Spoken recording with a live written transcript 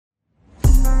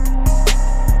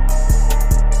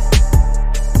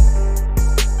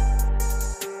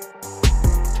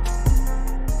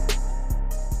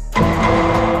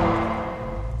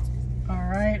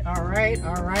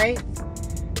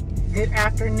Good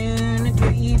afternoon,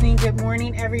 good evening, good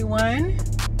morning, everyone.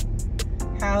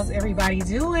 How's everybody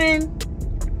doing?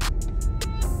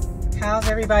 How's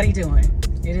everybody doing?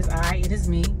 It is I, it is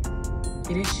me,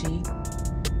 it is she.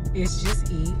 It's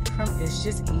Just E from It's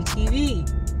Just E TV.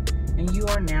 And you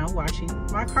are now watching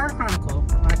my Car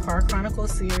Chronicle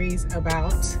series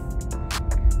about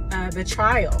the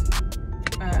trial.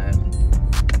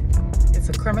 It's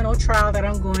a criminal trial that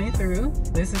I'm going through.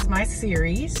 This is my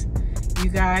series. You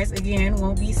guys, again,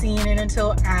 won't be seeing it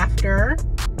until after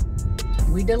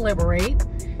we deliberate,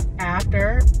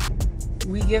 after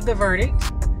we give the verdict.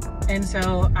 And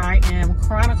so I am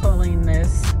chronicling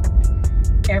this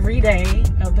every day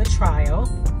of the trial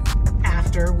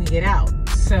after we get out.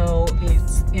 So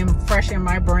it's fresh in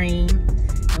my brain.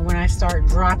 And when I start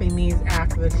dropping these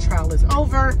after the trial is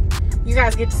over, you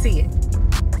guys get to see it.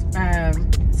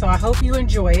 So I hope you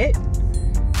enjoy it.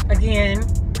 Again,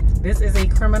 this is a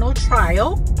criminal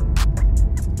trial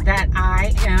that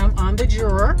I am on the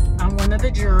juror. I'm one of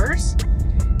the jurors.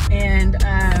 And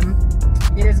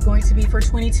it is going to be for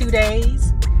 22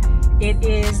 days. It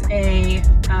is a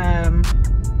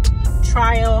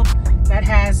trial that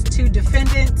has 2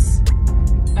 defendants.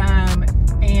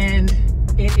 And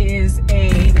it is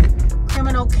a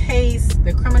criminal case.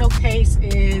 The criminal case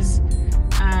is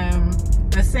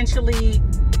essentially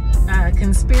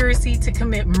conspiracy to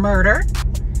commit murder.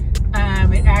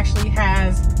 It actually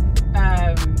has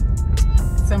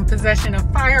some possession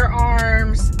of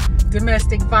firearms,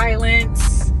 domestic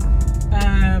violence.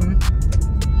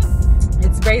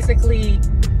 It's basically,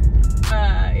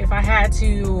 if I had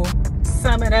to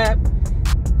sum it up,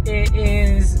 it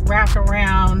is wrapped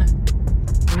around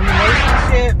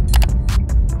relationship,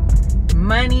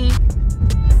 money,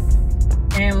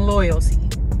 and loyalty.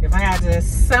 If I had to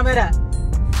sum it up.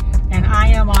 And I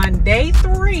am on day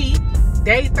three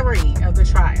of the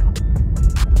trial.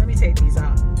 Let me take these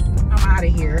off. I'm out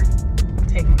of here.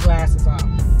 Take my glasses off.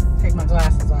 Take my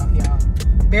glasses off, y'all.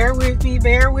 Bear with me,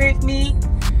 bear with me.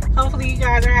 Hopefully you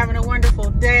guys are having a wonderful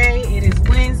day. It is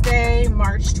Wednesday,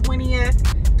 March 20th,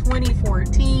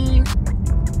 2014.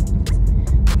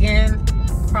 Again,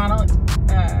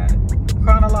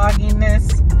 chronologing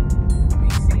this. Let me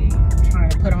see. I'm trying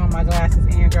to put on my glasses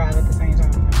and drive at the same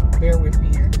time. Bear with me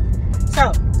here.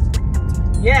 So,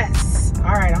 yes.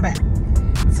 All right, I'm back.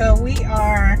 So we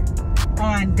are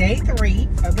on day 3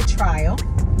 of the trial,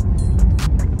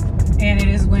 and it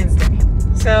is Wednesday.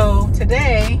 So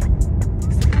today,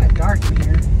 it's kind of dark in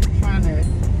here. I'm trying to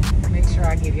make sure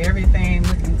I get everything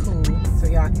looking cool so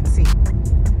y'all can see.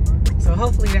 So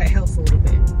hopefully that helps a little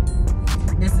bit.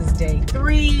 This is day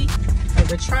 3 of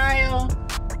the trial.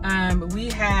 We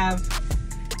have,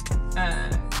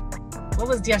 what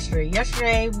was yesterday?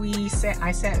 Yesterday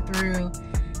I sat through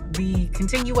the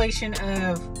continuation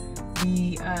of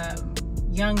the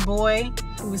young boy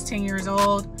who was 10 years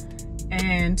old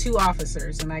and 2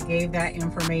 officers, and I gave that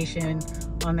information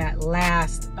on that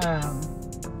last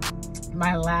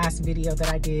my last video that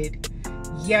I did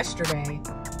yesterday.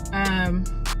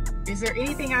 Is there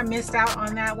anything I missed out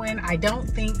on that one? I don't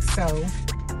think so,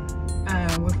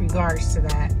 with regards to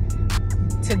that.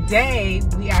 Today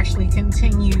we actually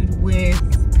continued with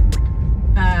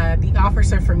the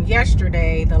officer from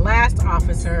yesterday, the last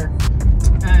officer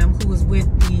who was with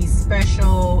the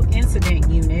special incident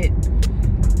unit.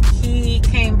 He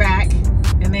came back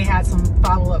and they had some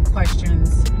follow-up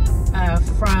questions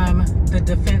from the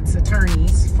defense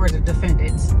attorneys for the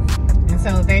defendants. And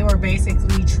so they were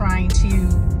basically trying to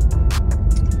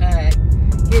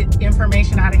get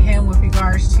information out of him with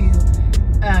regards to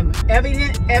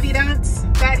evidence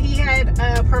that he had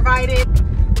provided,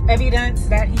 evidence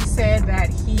that he said that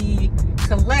he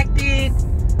collected,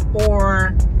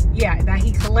 or that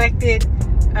he collected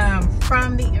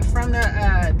from the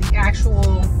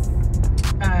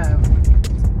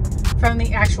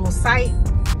actual site,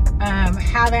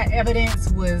 how that evidence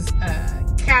was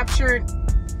captured.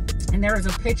 And there was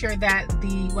a picture that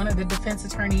one of the defense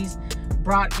attorneys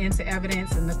brought into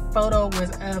evidence, and the photo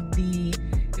was of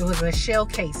it was a shell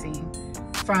casing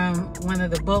from one of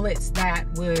the bullets that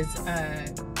was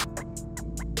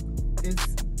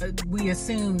we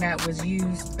assume that was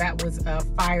used, that was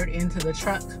fired into the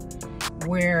truck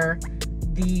where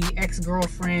the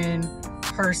ex-girlfriend,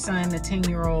 her son, the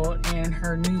 10-year-old, and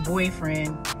her new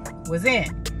boyfriend was in.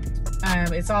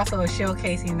 It's also a shell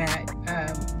casing that,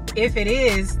 if it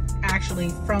is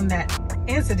actually from that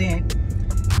incident,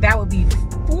 that would be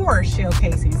 4 shell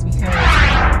casings, because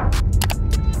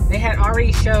they had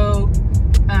already showed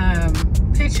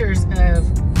pictures of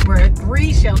where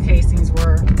 3 shell casings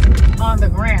were on the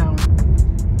ground,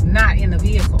 not in the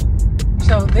vehicle.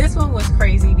 So this one was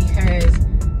crazy because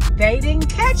they didn't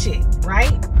catch it,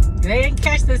 right? They didn't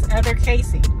catch this other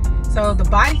casing. So the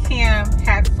body cam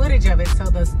had footage of it. So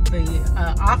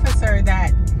the officer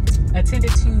that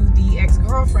attended to the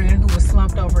ex-girlfriend who was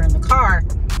slumped over in the car,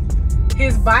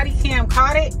 his body cam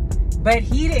caught it, but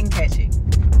he didn't catch it.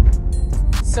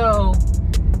 So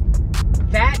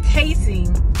that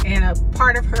casing and a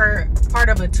part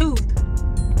of a tooth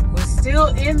was still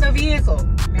in the vehicle.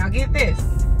 Now get this,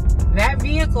 that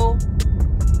vehicle,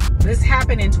 this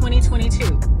happened in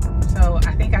 2022. So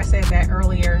I think I said that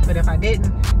earlier, but if I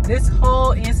didn't, this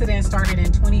whole incident started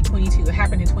in 2022. It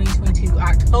happened in 2022,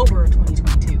 October of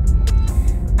 2022.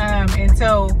 And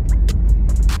so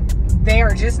they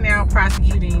are just now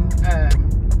prosecuting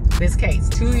this case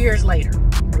 2 years later.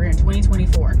 We're in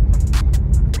 2024.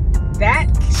 That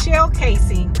shell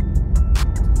casing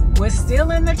was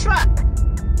still in the truck,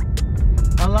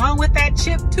 along with that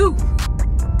chipped tooth.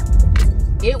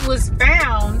 It was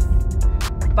found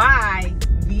by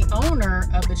the owner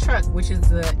of the truck, which is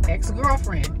the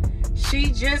ex-girlfriend.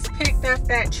 She just picked up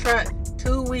that truck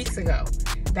 2 weeks ago.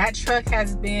 That truck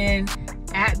has been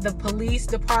at the police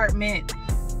department,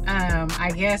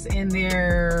 I guess in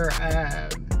their,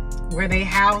 where they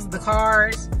house the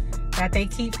cars that they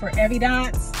keep for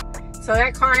evidence. So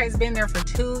that car has been there for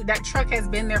that truck has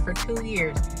been there for 2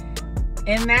 years.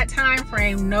 In that time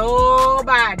frame,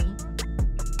 nobody,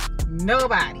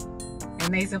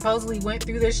 and they supposedly went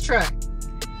through this truck,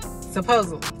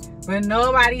 supposedly, but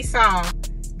nobody saw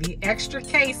the extra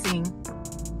casing,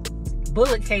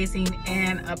 bullet casing,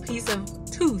 and a piece of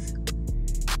tooth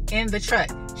in the truck.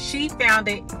 She found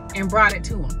it and brought it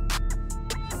to him.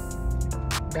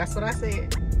 That's what I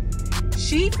said.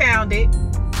 She found it.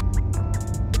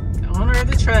 The owner of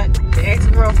the truck, the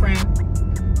ex-girlfriend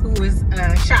who was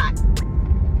shot,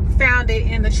 found it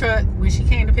in the truck when she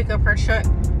came to pick up her truck.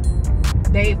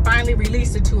 They finally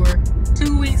released it to her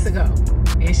 2 weeks ago,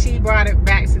 and she brought it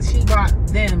back. So she brought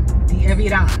them the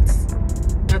evidence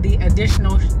of the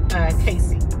additional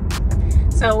casing.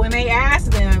 So when they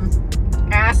asked the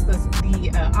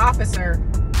officer,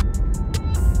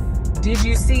 did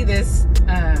you see this?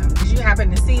 Did you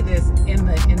happen to see this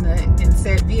in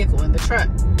said vehicle, in the truck?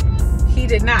 He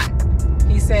did not.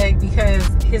 He said because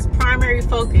his primary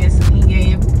focus, he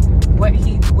gave what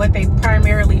they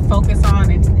primarily focus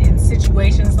on in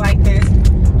situations like this.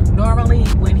 Normally,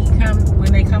 when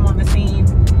they come on the scene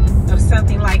of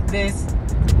something like this,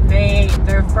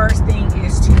 their first thing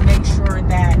is to make sure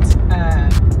that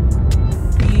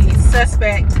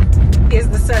is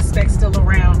the suspect still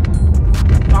around?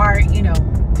 Or,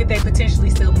 could they potentially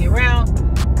still be around?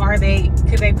 Could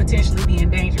they potentially be in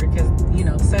danger? Because,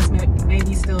 the suspect may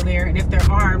be still there, and if they're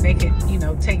armed, they could,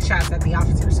 take shots at the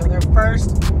officer. So their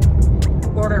first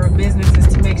order of business is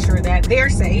to make sure that they're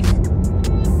safe,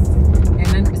 and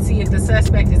then see if the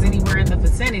suspect is anywhere in the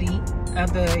vicinity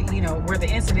of the, where the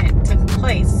incident took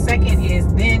place. Second is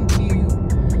then to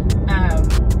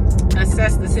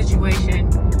assess the situation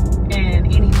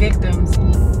and any victims,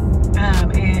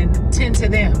 and tend to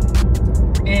them.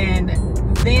 And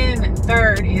then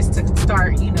third is to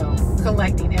start,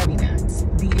 collecting evidence,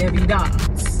 the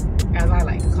evidence, as I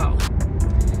like to call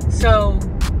it. So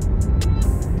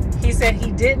he said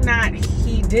he did not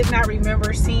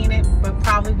remember seeing it, but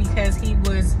probably because he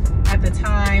was at the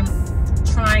time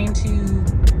trying to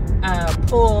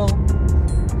pull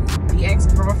the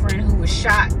ex-girlfriend who was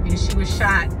shot, and she was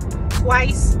shot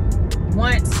twice,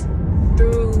 once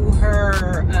through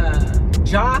her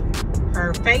jaw,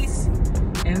 her face,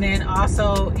 and then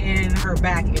also in her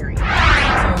back area.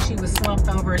 So she was slumped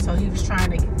over, so he was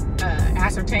trying to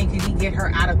ascertain, could he get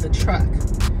her out of the truck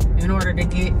in order to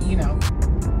get,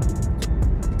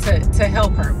 to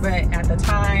help her. But at the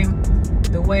time,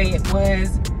 the way it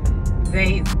was,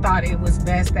 they thought it was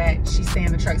best that she stay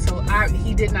in the truck. So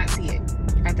he did not see it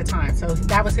at the time. So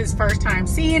that was his first time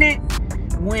seeing it.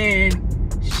 When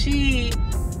she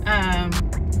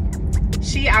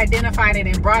identified it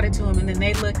and brought it to him, and then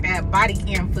they looked at body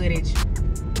cam footage,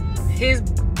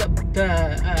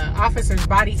 the officer's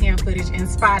body cam footage, and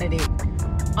spotted it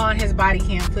on his body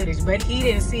cam footage, but he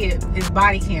didn't see it. His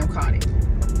body cam caught it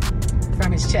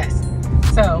from his chest.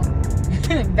 So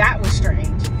that was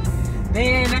strange.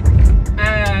 Then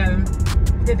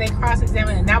did they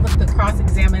cross-examine? And that was the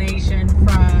cross-examination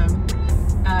from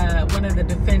one of the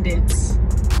defendants'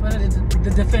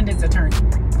 attorney,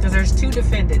 because there's two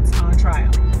defendants on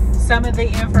trial. Some of the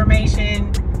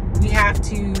information we have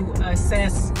to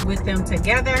assess with them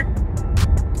together,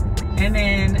 and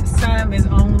then some is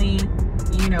only,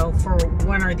 for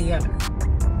one or the other.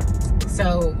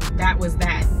 So that was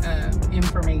that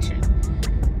information.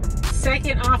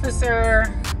 Second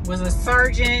officer was a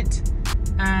sergeant.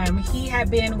 He had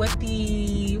been with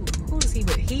the, who was he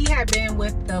with? He had been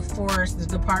with the force, the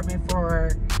department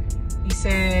for, he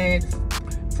said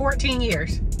 14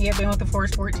 years. He had been with the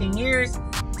force 14 years.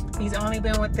 He's only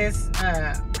been with this,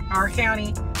 our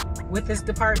county, with this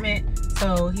department.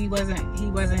 So he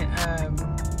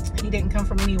didn't come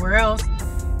from anywhere else.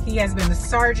 He has been a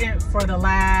sergeant for the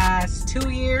last 2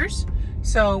 years.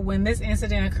 So when this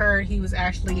incident occurred, he was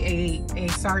actually a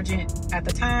sergeant at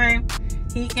the time.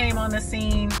 He came on the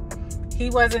scene. He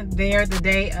wasn't there the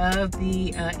day of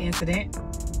the incident.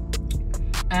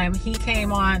 He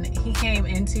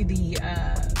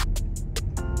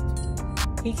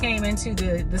came into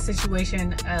the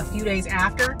situation a few days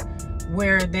after,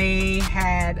 where they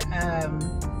had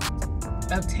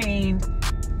obtained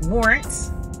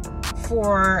warrants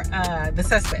for the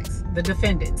suspects, the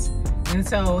defendants. And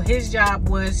so his job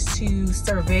was to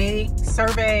survey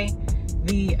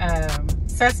the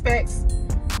suspects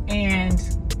and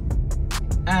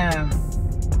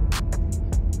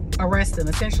arrest them,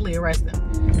 essentially arrest them,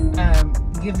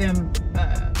 give them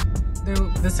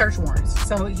the search warrants.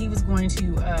 So he was going to,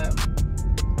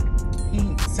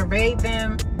 he surveyed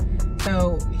them.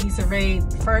 So he surveyed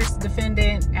first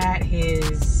defendant at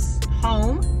his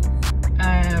home,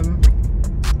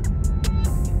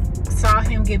 saw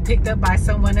him get picked up by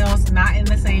someone else, not in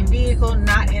the same vehicle,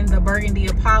 not in the burgundy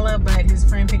Impala, but his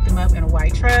friend picked him up in a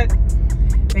white truck.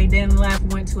 They then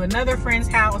went to another friend's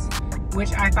house,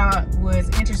 which I thought was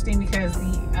interesting because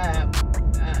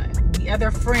the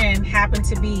other friend happened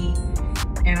to be,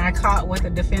 and I caught what the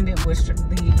defense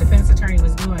attorney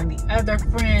was doing. The other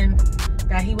friend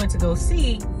that he went to go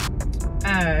see,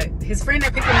 his friend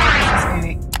that picked him up was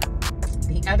Hispanic.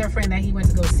 The other friend that he went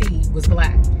to go see was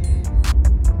black.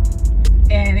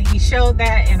 And he showed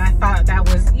that, and I thought that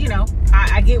was, you know,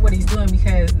 I get what he's doing,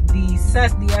 because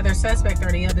the other suspect,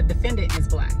 or the other defendant, is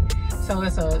black. So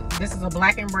this is a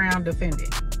black and brown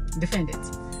defendants.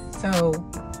 So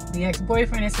the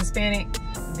ex-boyfriend is Hispanic.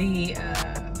 The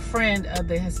friend of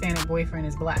the Hispanic boyfriend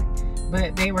is black.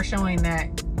 But they were showing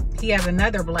that he has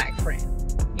another black friend.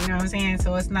 You know what I'm saying?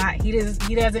 So it's not, he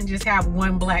doesn't just have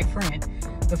one black friend.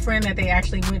 The friend that they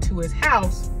actually went to his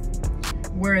house,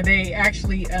 where they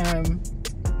actually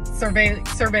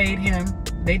surveyed him,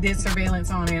 they did surveillance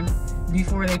on him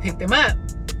before they picked him up,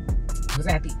 was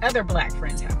at the other black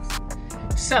friend's house.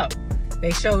 So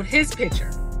they showed his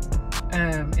picture,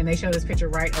 and they showed his picture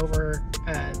right over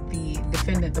the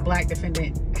defendant. The black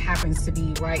defendant happens to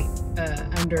be right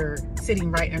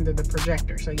sitting right under the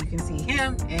projector, so you can see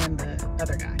him and the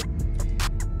other guy.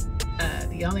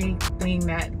 The only thing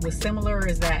that was similar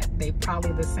is that they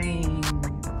probably the same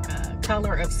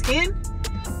color of skin,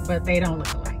 but they don't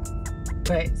look alike.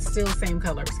 But still same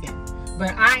color of skin.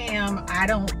 But I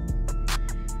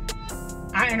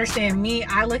understand me,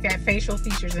 I look at facial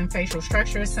features and facial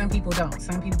structures. Some people don't.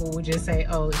 Some people would just say,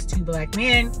 oh, it's two black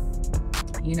men.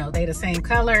 You know, they the same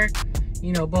color.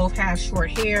 You know, both have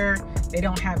short hair. They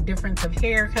don't have difference of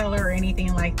hair color or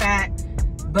anything like that.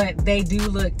 But they do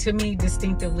look, to me,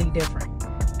 distinctively different.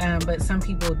 But some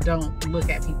people don't look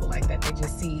at people like that. They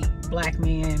just see black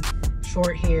men,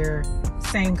 short hair,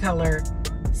 same color,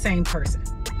 same person,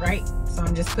 right? So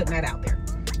I'm just putting that out there.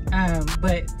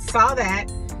 But saw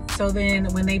that. So then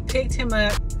when they picked him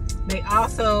up, they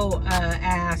also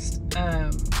asked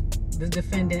the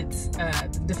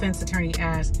defense attorney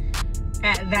asked,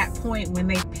 at that point when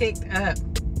they picked up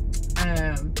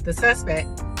the suspect,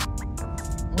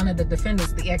 one of the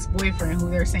defendants, the ex-boyfriend, who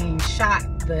they're saying shot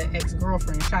the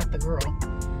ex-girlfriend, shot the girl.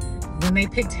 When they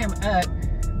picked him up,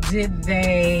 did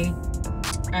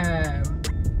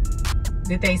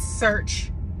they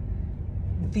search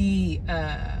the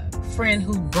friend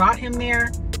who brought him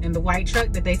there in the white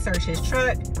truck? Did they search his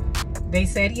truck? They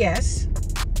said yes.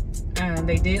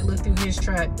 They did look through his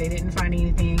truck. They didn't find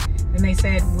anything. Then they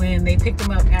said when they picked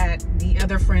him up at the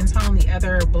other friend's home, the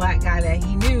other black guy that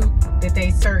he knew, that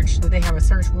they searched, did they have a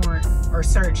search warrant or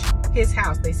search his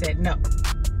house? They said no.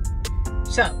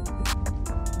 So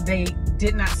they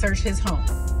did not search his home.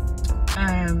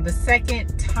 The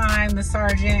second time, the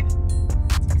sergeant,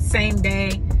 same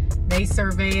day, they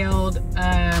surveilled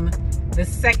the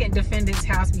second defendant's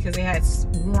house because they had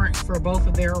warrants for both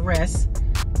of their arrests.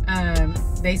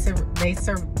 They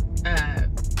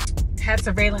had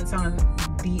surveillance on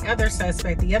the other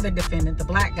suspect, the other defendant, the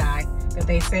black guy, that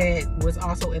they said was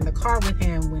also in the car with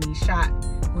him when he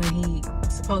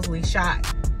supposedly shot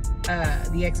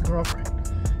the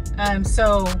ex-girlfriend.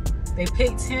 So they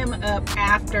picked him up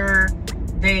after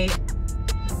they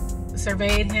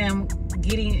surveyed him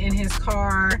getting in his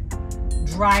car,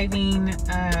 driving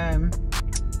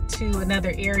to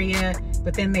another area,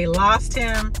 but then they lost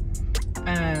him.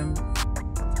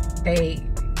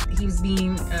 He was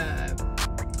being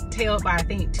tailed by, I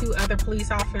think, 2 other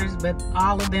police officers, but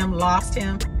all of them lost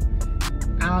him.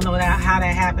 I don't know how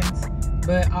that happens,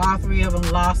 but all 3 of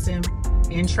them lost him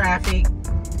in traffic.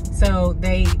 So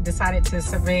they decided to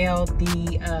surveil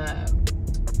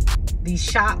the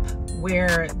shop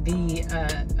where the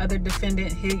other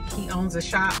defendant, he owns a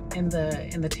shop in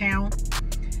the town,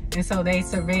 and so they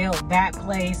surveilled that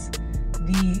place.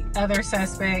 The other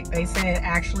suspect, they said,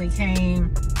 actually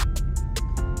came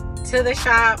to the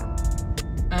shop,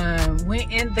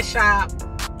 went in the shop,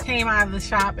 came out of the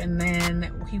shop, and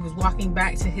then he was walking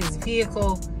back to his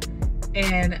vehicle,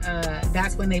 and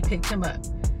that's when they picked him up.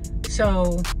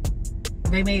 So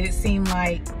they made it seem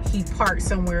like he parked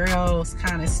somewhere else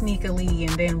kind of sneakily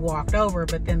and then walked over,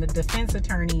 but then the defense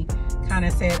attorney kind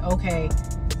of said, okay,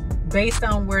 based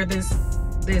on where this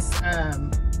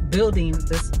building,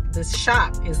 this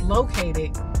shop is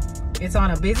located, it's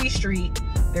on a busy street.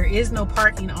 There is no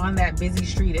parking on that busy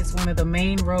street. It's one of the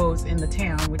main roads in the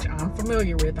town, which I'm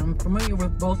familiar with. I'm familiar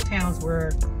with both towns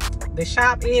where the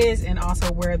shop is and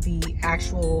also where the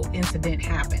actual incident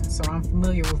happened. So I'm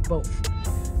familiar with both,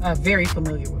 very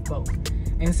familiar with both.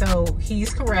 And so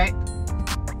he's correct.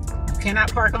 You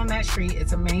cannot park on that street.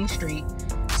 It's a main street.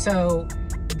 So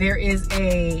there is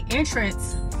a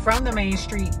entrance from the main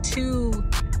street to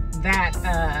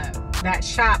that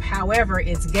shop. However,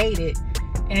 it's gated.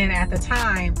 And at the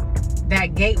time,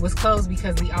 that gate was closed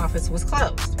because the office was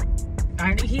closed.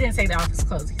 He didn't say the office was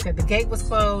closed. He said the gate was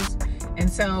closed. And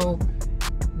so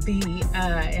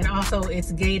and also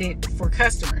it's gated for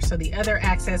customers. So the other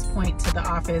access point to the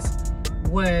office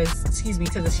was,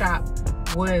 to the shop,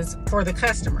 was for the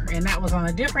customer. And that was on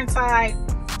a different side.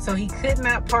 So he could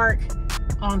not park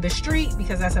on the street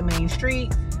because that's a main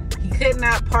street. He could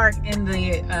not park in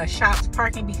the shop's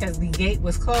parking because the gate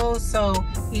was closed. So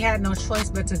he had no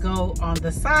choice but to go on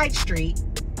the side street,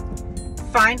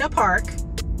 find a park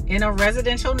in a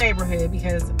residential neighborhood,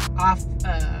 because off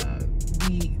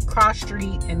the cross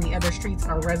street and the other streets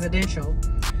are residential.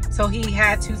 So he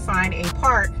had to find a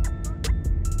park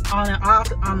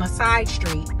on the side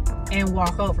street and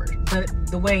walk over. But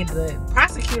the way the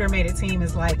prosecutor made it seem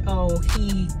is like, oh,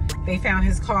 they found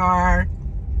his car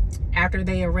after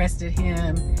they arrested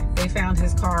him. They found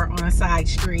his car on a side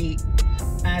street.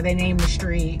 They named the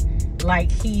street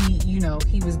like he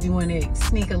was doing it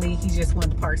sneakily. He just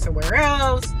wanted to park somewhere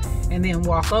else and then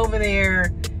walk over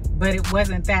there. But it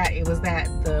wasn't that. It was that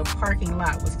the parking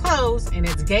lot was closed and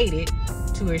it's gated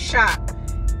to his shop,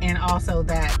 and also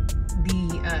that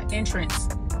the entrance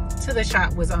to the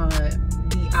shop was on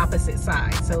the opposite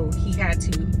side. So he had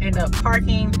to end up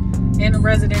parking in a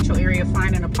residential area,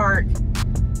 finding a park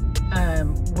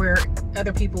where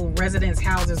other residents'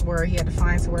 houses were. He had to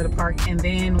find somewhere to park and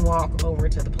then walk over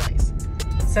to the place.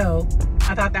 So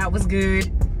I thought that was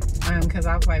good, because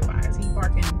I was like, why is he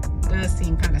parking? Does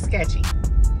seem kind of sketchy.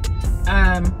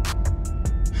 And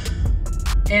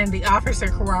the officer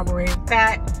corroborated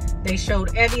that. They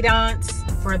showed evidence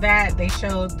for that. They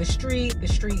showed the street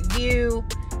view,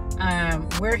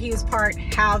 where he was parked,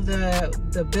 how the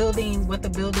building, what the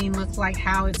building looks like,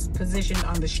 how it's positioned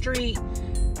on the street,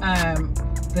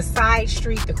 the side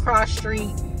street, the cross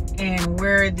street, and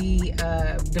where the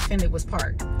defendant was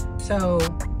parked. So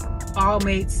all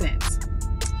made sense.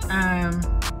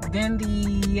 Then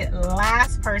the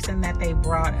last person that they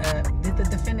brought up, did the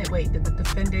defendant,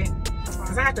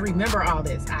 because I have to remember all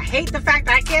this. I hate the fact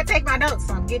that I can't take my notes,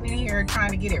 so I'm getting in here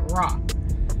trying to get it raw.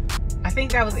 I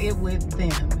think that was it with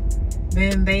them.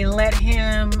 Then they let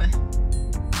him,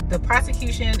 the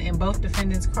prosecution and both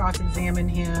defendants cross-examined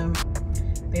him.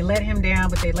 They let him down,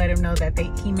 but they let him know that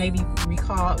he may be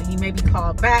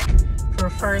called back for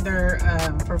further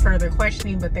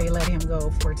questioning, but they let him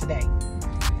go for today.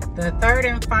 The third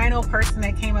and final person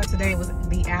that came up today was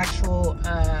the actual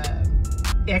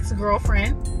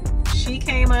ex-girlfriend. She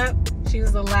came up. She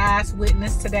was the last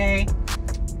witness today.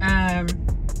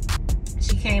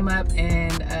 She came up,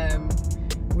 and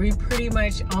we pretty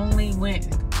much only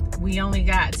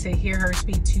got to hear her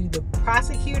speak to the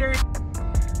prosecutor.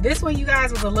 This one, you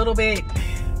guys, was a little bit,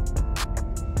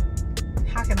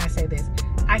 how can I say this?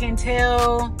 I can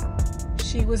tell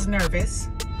she was nervous,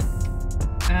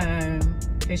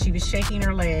 because she was shaking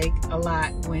her leg a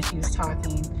lot when she was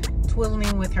talking,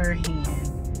 twiddling with her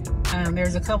hand.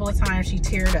 There's a couple of times she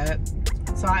teared up.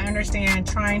 So I understand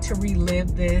trying to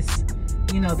relive this,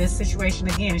 this situation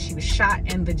again. She was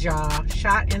shot in the jaw,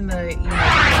 shot in the,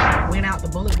 the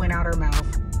bullet went out her mouth.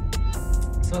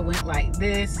 So it went like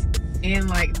this, in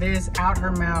like this, out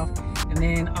her mouth, and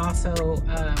then also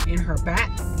in her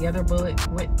back. The other bullet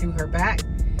went through her back.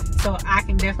 So I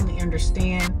can definitely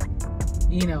understand,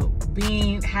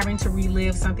 having to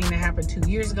relive something that happened 2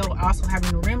 years ago, also having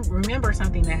to remember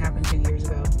something that happened 2 years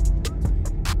ago,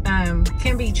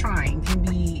 can be trying, can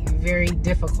be very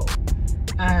difficult.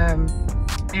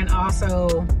 And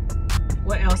also,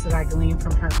 what else did I glean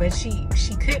from her? But she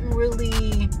couldn't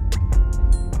really,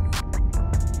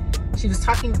 she was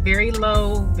talking very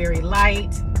low, very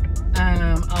light.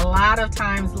 A lot of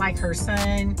times, like her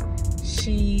son,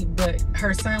 but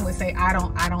her son would say, I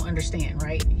don't understand,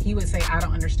 right? He would say, I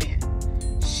don't understand.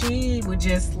 She would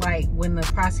just, like, when the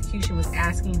prosecution was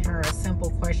asking her a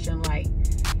simple question like,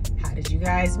 how did you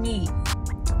guys meet?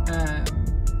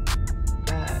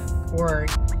 Or,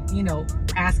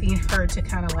 asking her to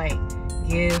kind of like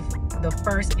give the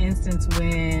first instance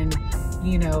when,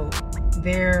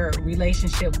 their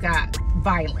relationship got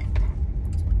violent.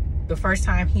 The first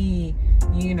time he,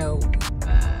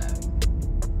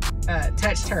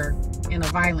 touched her in a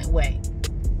violent way.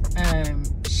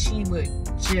 She would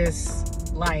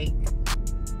just, like,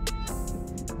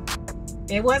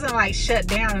 it wasn't like shut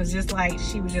down. It was just like,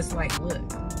 she would just like,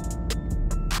 look.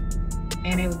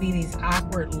 And it would be these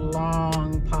awkward,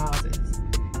 long pauses.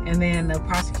 And then the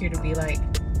prosecutor would be like,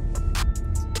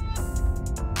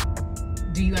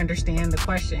 do you understand the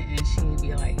question? And she would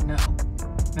be like, no.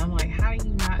 And I'm like, how do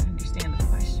you not understand the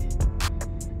question?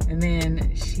 And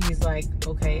then she's like,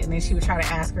 okay. And then she would try to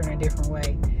ask her in a different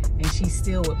way. And she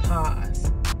still would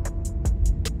pause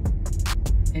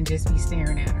and just be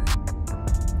staring at her.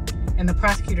 And the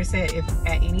prosecutor said, if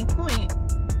at any point,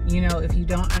 if you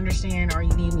don't understand or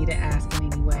you need me to ask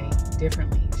in any way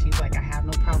differently, she's like, I have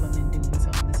no problem in doing so.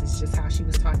 And this is just how she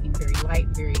was talking, very light,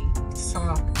 very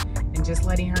soft, and just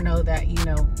letting her know that,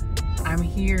 I'm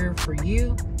here for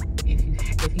you.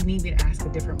 If you need me to ask a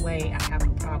different way, I have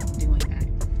no problem doing that.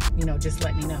 Just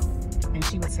let me know. And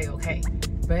she would say, okay.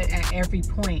 But at every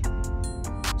point,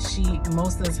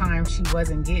 most of the time, she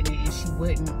wasn't getting it, and she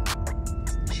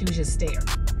would just stare.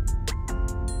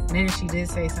 And then if she did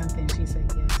say something, she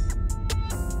said yes,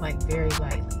 like very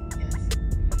lightly, yes.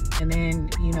 And then,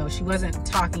 she wasn't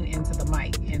talking into the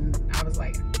mic, and I was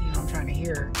like, I'm trying to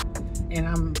hear her. And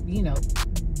I'm,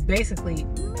 basically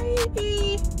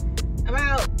maybe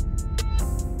about,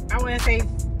 I want to say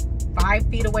 5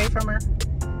 feet away from her,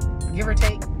 give or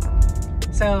take.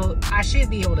 So I should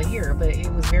be able to hear her, but it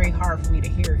was very hard for me to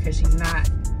hear because she's not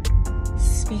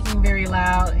speaking very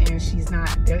loud, and she's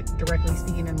not directly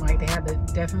speaking in the mic. They had to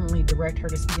definitely direct her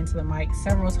to speak into the mic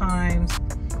several times.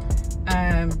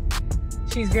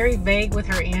 She's very vague with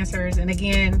her answers, and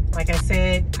again, like I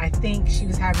said, I think she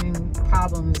was having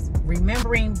problems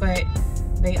remembering, but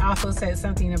they also said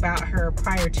something about her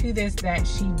prior to this that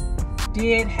she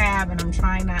did have, and I'm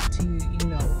trying not to,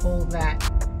 hold that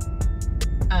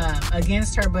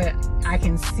against her, but I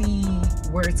can see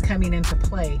where it's coming into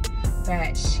play,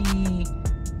 that she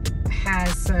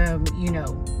has some,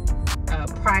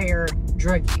 prior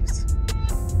drug use.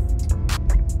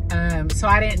 So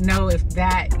I didn't know if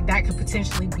that could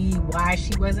potentially be why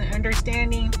she wasn't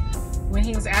understanding when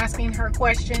he was asking her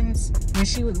questions.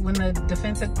 When the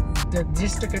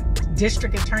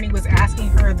district attorney was asking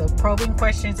her the probing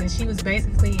questions, and she was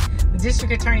basically, the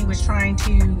district attorney was trying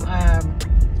to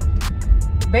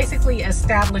basically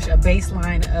establish a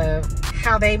baseline of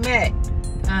how they met,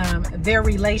 their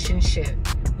relationship,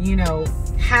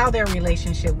 how their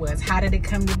relationship was, how did it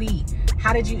come to be,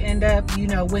 how did you end up,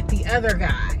 with the other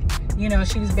guy.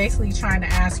 She was basically trying to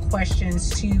ask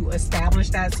questions to establish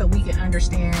that so we can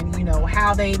understand,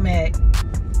 how they met,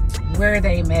 where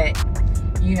they met,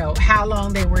 how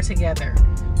long they were together.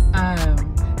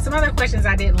 Some other questions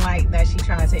I didn't like that she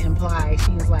tried to imply.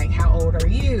 She was like, how old are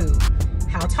you?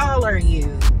 How tall are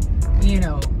you?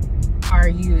 Are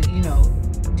you,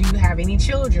 do you have any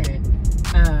children?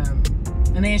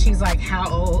 And then she's like, how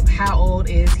old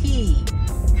is he?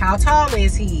 How tall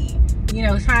is he?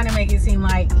 Trying to make it seem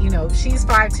like, she's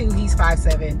 5'2", he's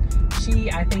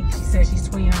 5'7". I think she said she's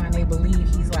 29. They believe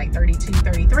he's like 32,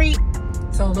 33.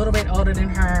 So a little bit older than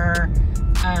her,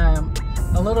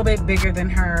 a little bit bigger than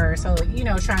her. So,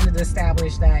 trying to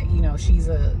establish that, she's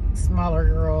a smaller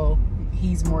girl,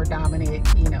 he's more dominant,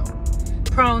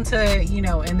 prone to,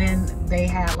 and then they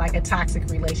had like a toxic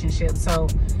relationship. So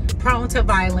prone to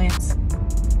violence,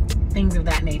 things of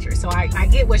that nature. So I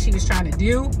get what she was trying to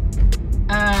do.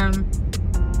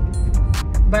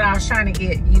 But I was trying to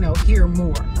get, hear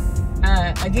more.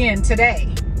 Again,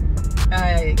 today,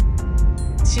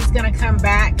 she's going to come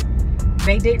back.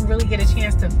 They didn't really get a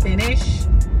chance to finish.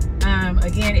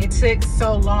 Again, it took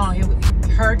so long.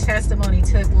 Her testimony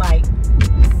took like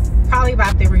probably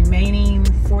about the remaining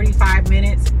 45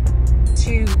 minutes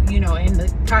to, and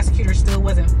the prosecutor still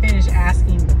wasn't finished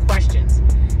asking the questions.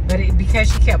 But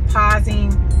because she kept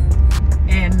pausing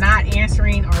and not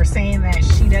answering or saying that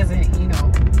she doesn't,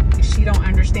 she don't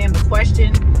understand the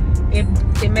question,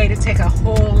 it made it take a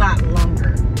whole lot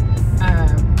longer.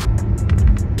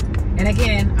 And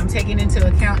again, I'm taking into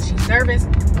account she's nervous.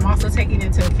 I'm also taking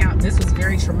into account this was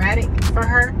very traumatic for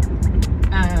her.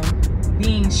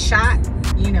 Being shot,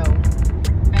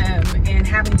 and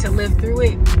having to live through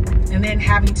it, and then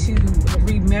having to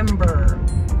remember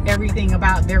everything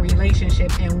about their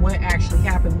relationship and what actually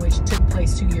happened, which took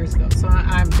place 2 years ago. So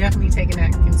I'm definitely taking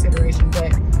that into consideration,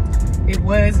 but it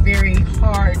was very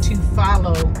hard to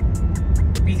follow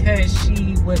because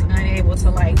she was unable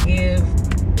to give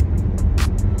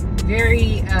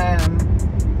very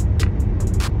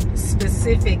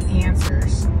specific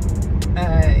answers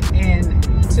and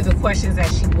to the questions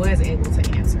that she was able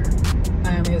to answer.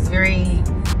 It was very,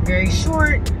 very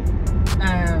short,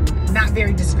 not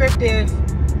very descriptive,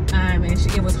 and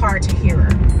it was hard to hear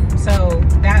her. So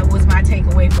that was my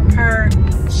takeaway from her.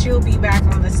 She'll be back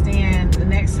on the stand the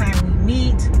next time we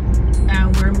meet.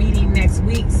 We're meeting next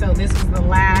week, so this is the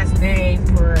last day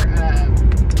for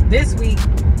this week.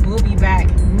 We'll be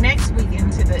back next week in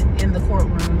the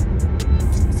courtroom,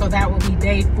 so that will be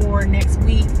day 4 next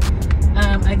week.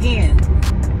 Again,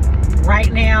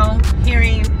 right now,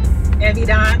 hearing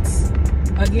evidence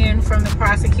again from the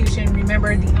prosecution.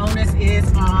 Remember, the onus is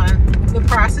on the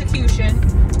prosecution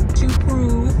to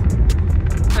prove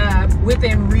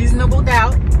within reasonable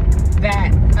doubt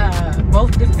that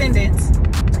both defendants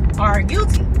are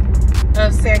guilty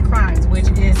of said crimes, which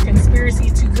is conspiracy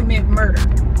to commit murder,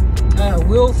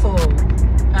 willful,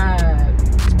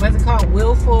 what's it called?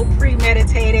 Willful,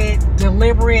 premeditated,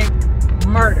 deliberate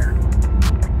murder.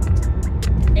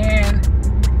 And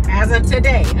as of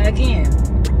today, again,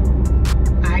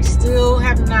 I still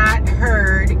have not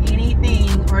heard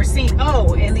anything or seen.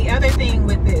 Oh, and the other thing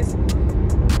with this,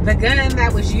 the gun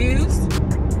that was used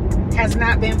has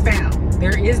not been found.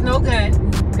 There is no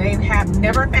gun. They have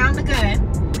never found the gun.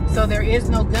 So there is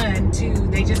no gun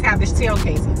they just have the shell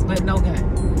casings, but no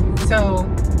gun. So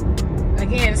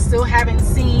again, still haven't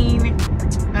seen,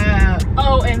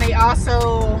 oh, and they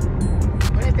also,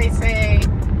 what did they say?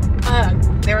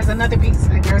 There was another piece.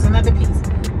 There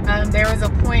was a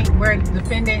point where the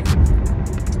defendant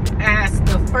asked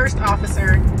the first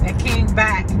officer that came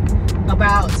back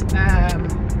about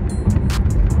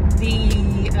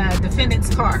the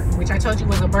defendant's car, which I told you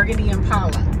was a burgundy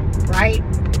Impala, right?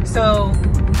 So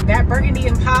that burgundy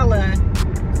Impala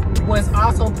was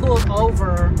also pulled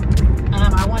over,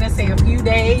 I want to say a few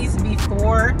days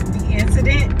before the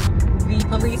incident. The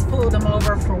police pulled them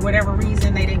over for whatever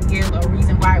reason. They didn't give a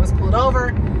reason why it was pulled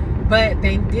over, but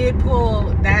they did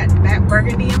pull that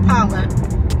burgundy Impala,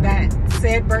 that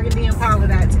said burgundy Impala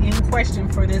that's in question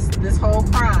for this whole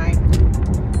crime,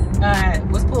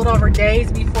 was pulled over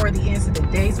days before the incident,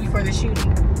 days before the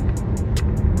shooting.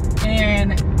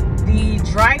 And the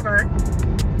driver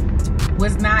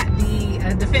was not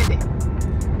the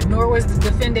defendant, nor was the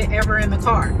defendant ever in the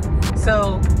car.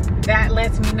 So that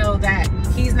lets me know that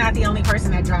he's not the only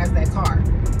person that drives that car.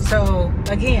 So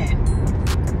again,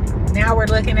 now we're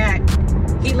looking at,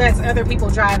 he lets other people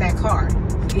drive that car.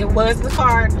 It was the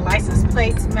car, the license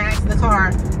plates matched the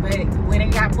car, but when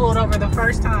it got pulled over the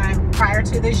first time prior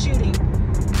to this shooting,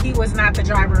 he was not the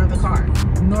driver of the car,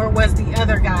 nor was the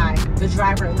other guy the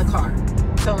driver of the car.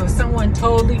 So it was someone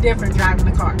totally different driving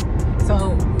the car.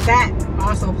 So that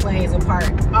also plays a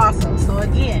part also. So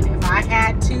again, if I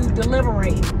had to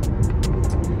deliberate,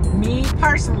 me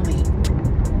personally,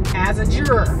 as a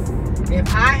juror, if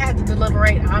I had to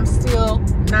deliberate, I'm still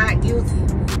not guilty.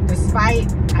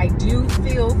 Despite I do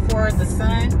feel for the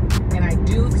son, and I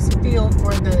do feel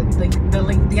for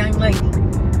the young lady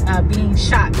being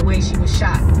shot the way she was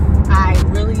shot. I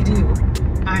really do.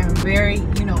 I am very,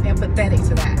 empathetic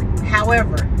to that.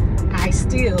 However, I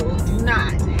still do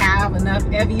not have enough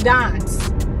evidence,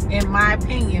 in my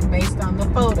opinion, based on the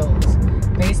photos,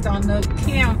 based on the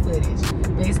cam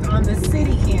footage, based on the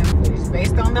city cam footage,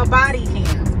 based on the body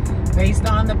cam, based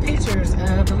on the pictures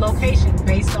of the location,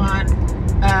 based on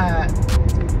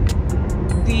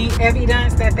the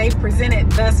evidence that they've presented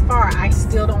thus far. I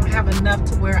still don't have enough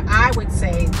to where I would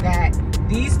say that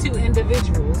these two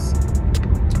individuals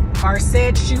are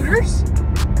said shooters,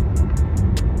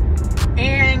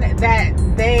 and that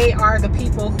they are the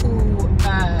people who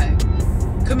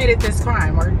committed this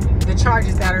crime, or the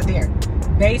charges that are there,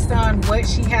 based on what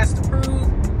she has to prove,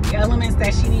 the elements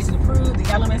that she needs to prove, the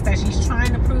elements that she's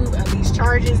trying to prove of these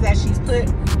charges that she's put,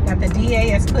 that the DA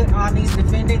has put on these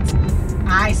defendants.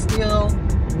 I still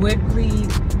would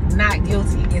plead not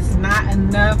guilty. It's not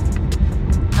enough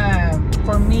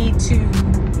for me to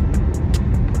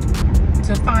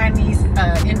find these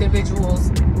individuals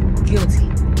guilty.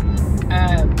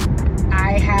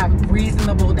 I have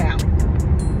reasonable doubt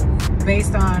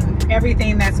based on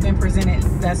everything that's been presented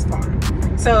thus far.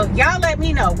 So y'all let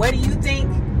me know, what do you think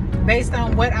based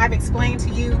on what I've explained to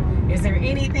you? Is there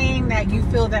anything that you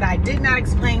feel that I did not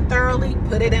explain thoroughly?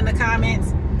 Put it in the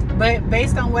comments. But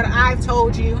based on what I've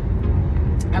told you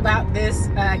about this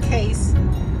case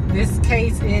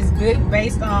is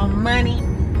based on money,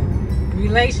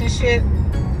 relationship,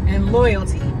 and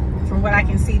loyalty. From what I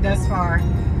can see thus far,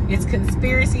 it's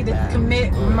conspiracy to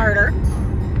commit murder.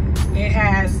 It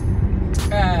has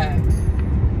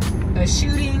a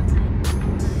shooting,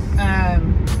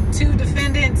 2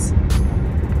 defendants,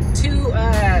 2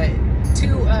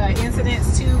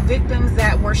 incidents, 2 victims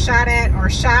that were shot at or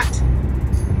shot.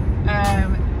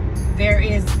 There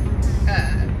is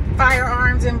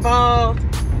firearms involved.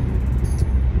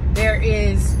 There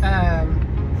is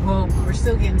well, we're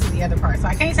still getting to the other part, so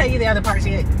I can't tell you the other parts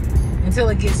yet until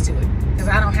it gets to it, because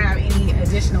I don't have any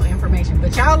additional information.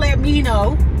 But y'all let me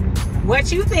know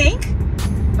what you think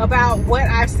about what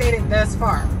I've stated thus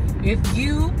far. If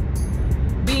you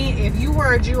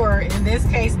were a juror in this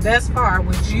case thus far,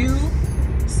 would you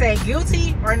say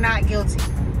guilty or not guilty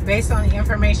based on the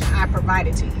information I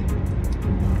provided to you?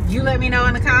 You let me know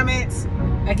in the comments.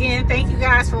 Again, thank you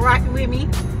guys for rocking with me.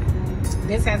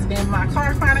 This has been my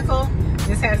car chronicle.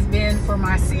 This has been for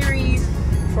my series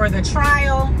for the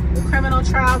trial, the criminal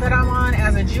trial that I'm on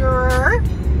as a juror.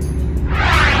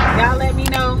 Y'all let me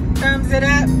know. Thumbs it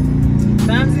up,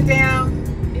 thumbs it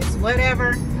down. It's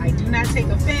whatever. I do not take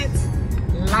offense.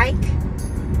 Like,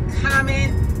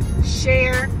 comment,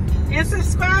 share, and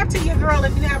subscribe to your girl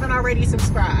if you haven't already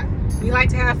subscribed. We like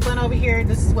to have fun over here.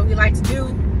 This is what we like to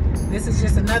do. This is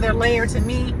just another layer to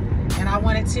me, and I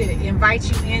wanted to invite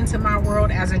you into my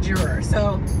world as a juror.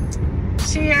 So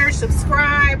share,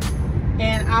 subscribe,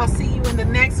 and I'll see you in the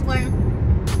next one.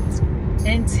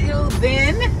 Until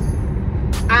then,